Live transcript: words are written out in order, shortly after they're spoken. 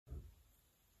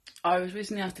I was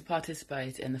recently asked to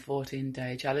participate in the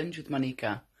 14-day challenge with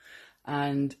Monika,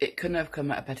 and it couldn't have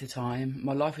come at a better time.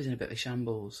 My life was in a bit of a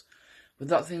shambles. With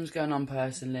lots of things going on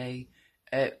personally,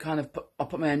 I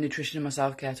put my own nutrition and my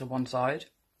self-care to one side.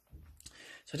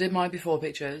 So I did my before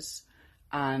pictures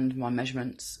and my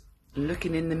measurements.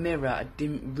 Looking in the mirror, I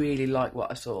didn't really like what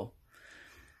I saw.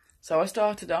 So I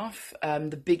started off,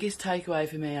 the biggest takeaway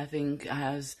for me, I think,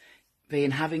 has been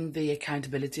having the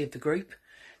accountability of the group,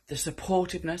 the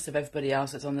supportiveness of everybody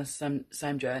else that's on the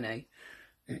same journey,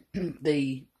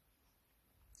 the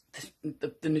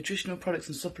nutritional products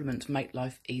and supplements make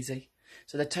life easy.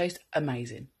 So they taste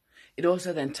amazing. It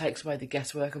also then takes away the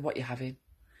guesswork of what you're having.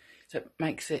 So it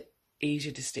makes it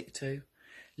easier to stick to.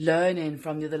 Learning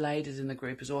from the other ladies in the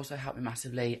group has also helped me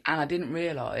massively. And I didn't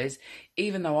realise,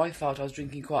 even though I felt I was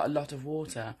drinking quite a lot of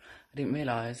water, I didn't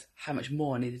realise how much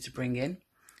more I needed to bring in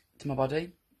to my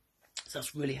body. So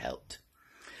that's really helped.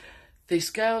 The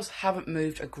scales haven't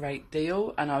moved a great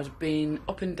deal, and I was being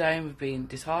up and down with being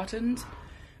disheartened.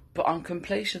 But on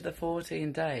completion of the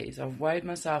 14 days, I've weighed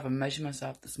myself and measured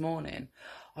myself this morning.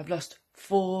 I've lost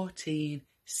 14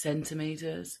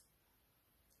 centimetres.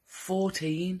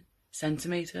 14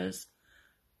 centimetres.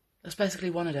 That's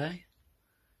basically one a day.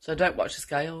 So don't watch the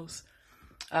scales.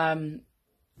 I'm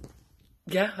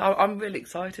really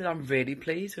excited. I'm really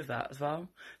pleased with that as well.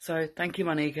 So thank you,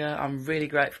 Monika. I'm really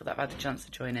grateful that I've had the chance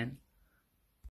to join in.